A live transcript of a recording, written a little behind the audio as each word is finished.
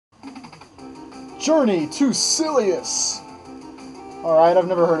Journey to Silius! Alright, I've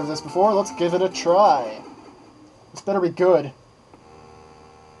never heard of this before. Let's give it a try. This better be good.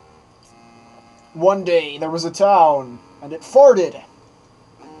 One day, there was a town, and it farted.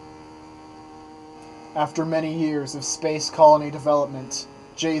 After many years of space colony development,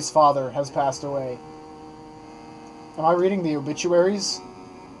 Jay's father has passed away. Am I reading the obituaries?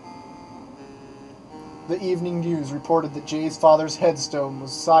 The evening news reported that Jay's father's headstone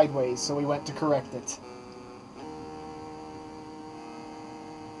was sideways, so we went to correct it.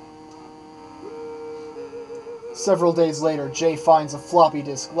 Several days later, Jay finds a floppy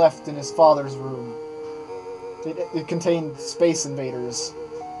disk left in his father's room. It contained Space Invaders.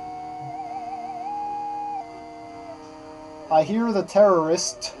 I hear the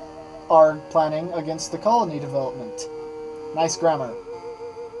terrorists are planning against the colony development. Nice grammar.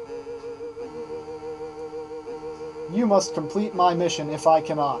 You must complete my mission if I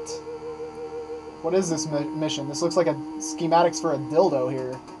cannot. What is this mission? This looks like a schematics for a dildo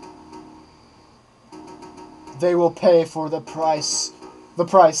here. They will pay for the price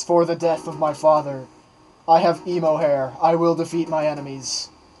for the death of my father. I have emo hair. I will defeat my enemies.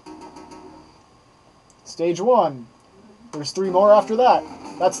 Stage 1. There's 3 more after that.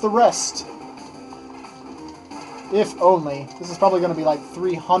 That's the rest. If only. This is probably going to be like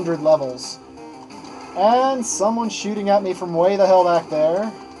 300 levels. And someone's shooting at me from way the hell back there.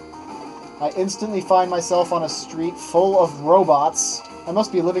 I instantly find myself on a street full of robots. I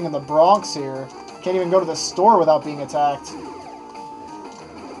must be living in the Bronx here. Can't even go to the store without being attacked.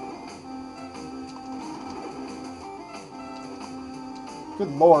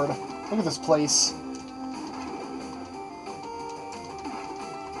 Good lord. Look at this place.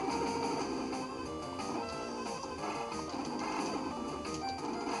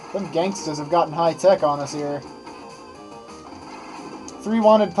 Them gangsters have gotten high-tech on us here. 3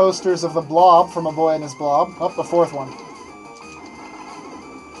 wanted posters of the Blob from A Boy and His Blob. Oh, the 4th one.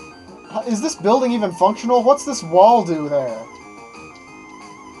 Is this building even functional? What's this wall do there?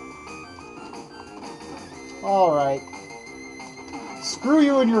 Alright. Screw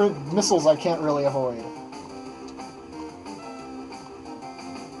you and your missiles I can't really avoid.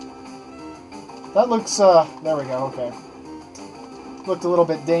 That looks, there we go, okay. Looked a little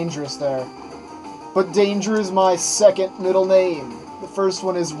bit dangerous there. But danger is my second middle name. The first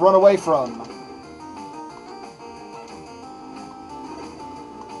one is run away from.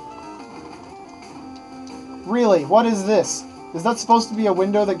 Really, what is this? Is that supposed to be a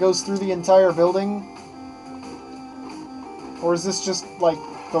window that goes through the entire building? Or is this just, like,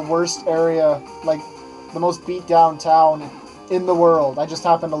 the worst area, like, the most beat-down town in the world? I just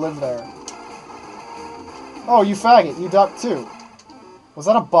happen to live there. Oh, you faggot, you ducked too. Was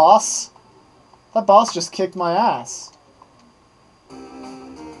that a boss? That boss just kicked my ass.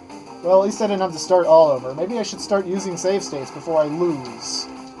 Well, at least I didn't have to start all over. Maybe I should start using save states before I lose.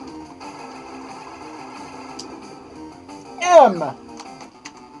 M!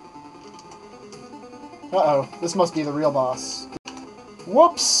 Uh-oh, this must be the real boss.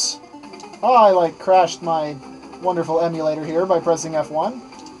 Whoops! I, like, crashed my wonderful emulator here by pressing F1.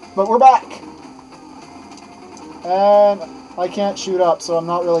 But we're back! And I can't shoot up, so I'm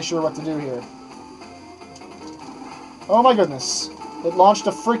not really sure what to do here. Oh my goodness. It launched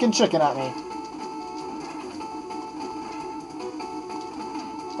a freaking chicken at me.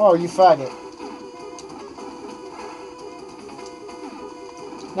 Oh, you faggot.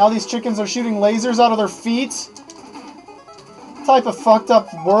 Now these chickens are shooting lasers out of their feet? What type of fucked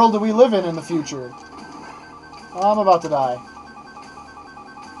up world do we live in the future? I'm about to die.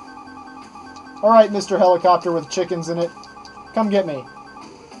 Alright, Mr. Helicopter with chickens in it. Come get me.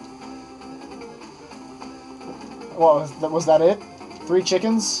 What, was that it? 3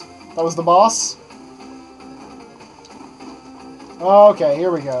 chickens? That was the boss? Okay,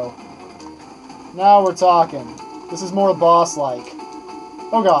 here we go. Now we're talking. This is more boss-like.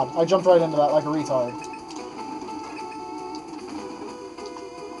 Oh god, I jumped right into that like a retard.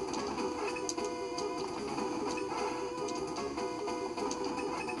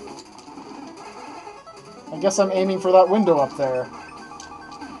 I guess I'm aiming for that window up there.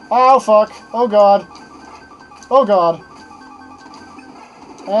 Oh fuck! Oh god! Oh god!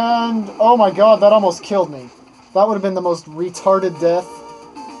 And, oh my god, that almost killed me. That would have been the most retarded death.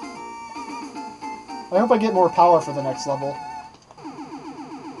 I hope I get more power for the next level.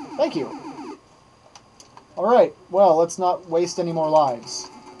 Thank you. Alright, well, let's not waste any more lives.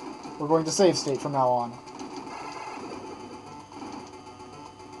 We're going to save state from now on.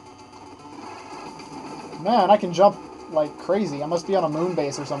 Man, I can jump like crazy. I must be on a moon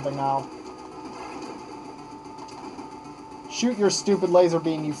base or something now. Shoot your stupid laser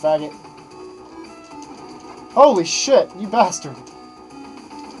beam, you faggot. Holy shit, you bastard.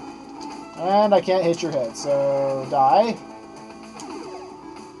 And I can't hit your head, so die.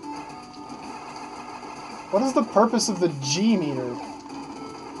 What is the purpose of the G meter?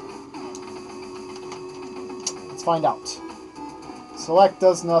 Let's find out. Select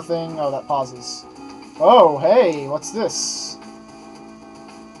does nothing. Oh, that pauses. Oh, hey, what's this?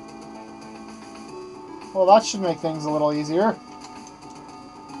 Well, that should make things a little easier.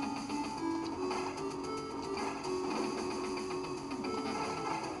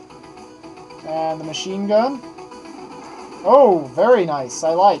 And the machine gun. Oh, very nice. I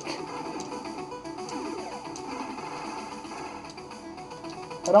like.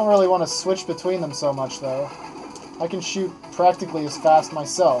 I don't really want to switch between them so much, though. I can shoot practically as fast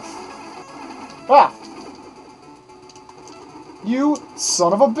myself. Ah! You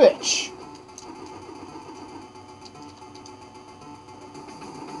son of a bitch!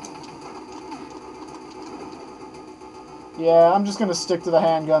 Yeah, I'm just gonna stick to the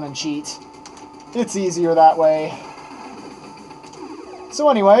handgun and cheat. It's easier that way. So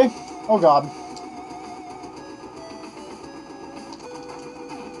anyway, oh god.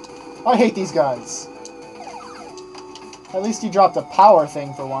 I hate these guys. At least he dropped a power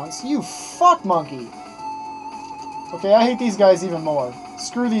thing for once. You fuck monkey! Okay, I hate these guys even more.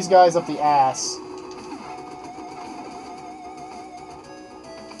 Screw these guys up the ass.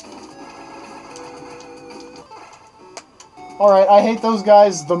 Alright, I hate those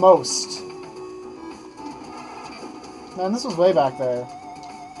guys the most. Man, this was way back there.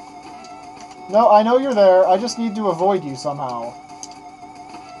 No, I know you're there. I just need to avoid you somehow.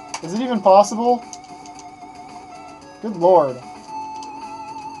 Is it even possible? Good lord.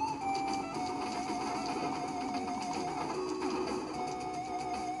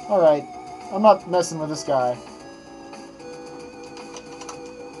 Alright. I'm not messing with this guy.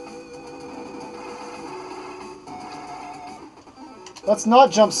 Let's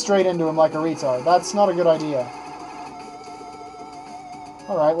not jump straight into him like a retard. That's not a good idea.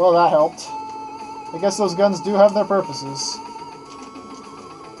 Alright, well that helped. I guess those guns do have their purposes.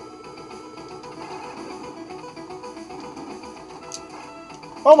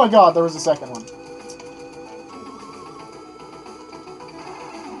 Oh my god, there was a second one.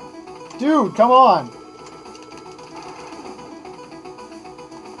 Dude, come on!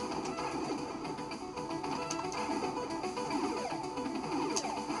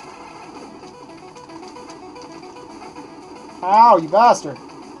 Ow, you bastard!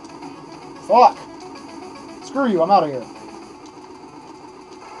 Fuck! Screw you, I'm out of here.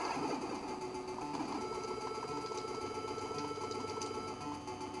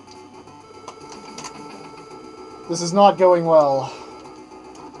 This is not going well.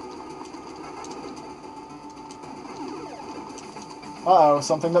 Uh-oh,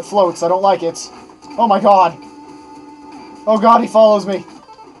 something that floats. I don't like it. Oh my god! Oh god, he follows me!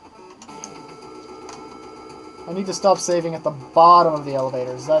 I need to stop saving at the bottom of the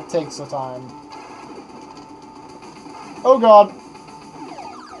elevators. That takes the time. Oh god!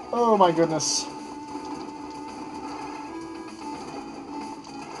 Oh my goodness.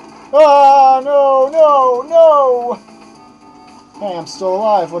 Ah, no, no, no! Hey, I'm still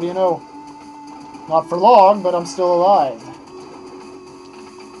alive, what do you know? Not for long, but I'm still alive.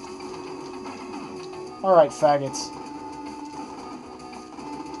 Alright, faggots.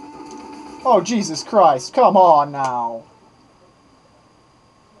 Oh, Jesus Christ, come on now!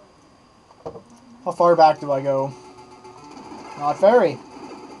 How far back do I go? Not very.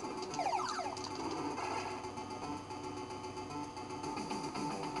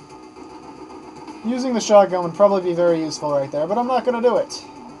 Using the shotgun would probably be very useful right there, but I'm not going to do it.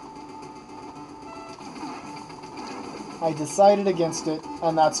 I decided against it,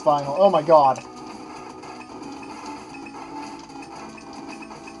 and that's final. Oh my god.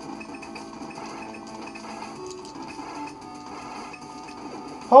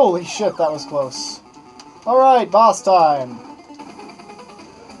 Holy shit, that was close. Alright, boss time.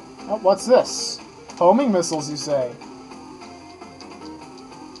 Oh, what's this? Homing missiles, you say?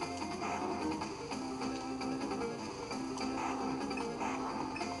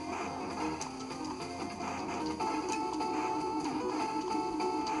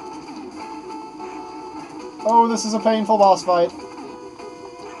 Oh, this is a painful boss fight.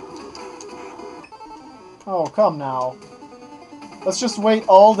 Oh, come now. Let's just wait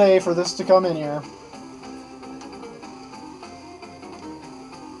all day for this to come in here.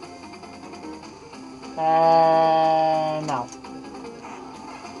 And now.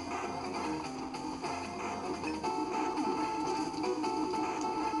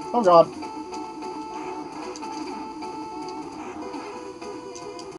 Oh god.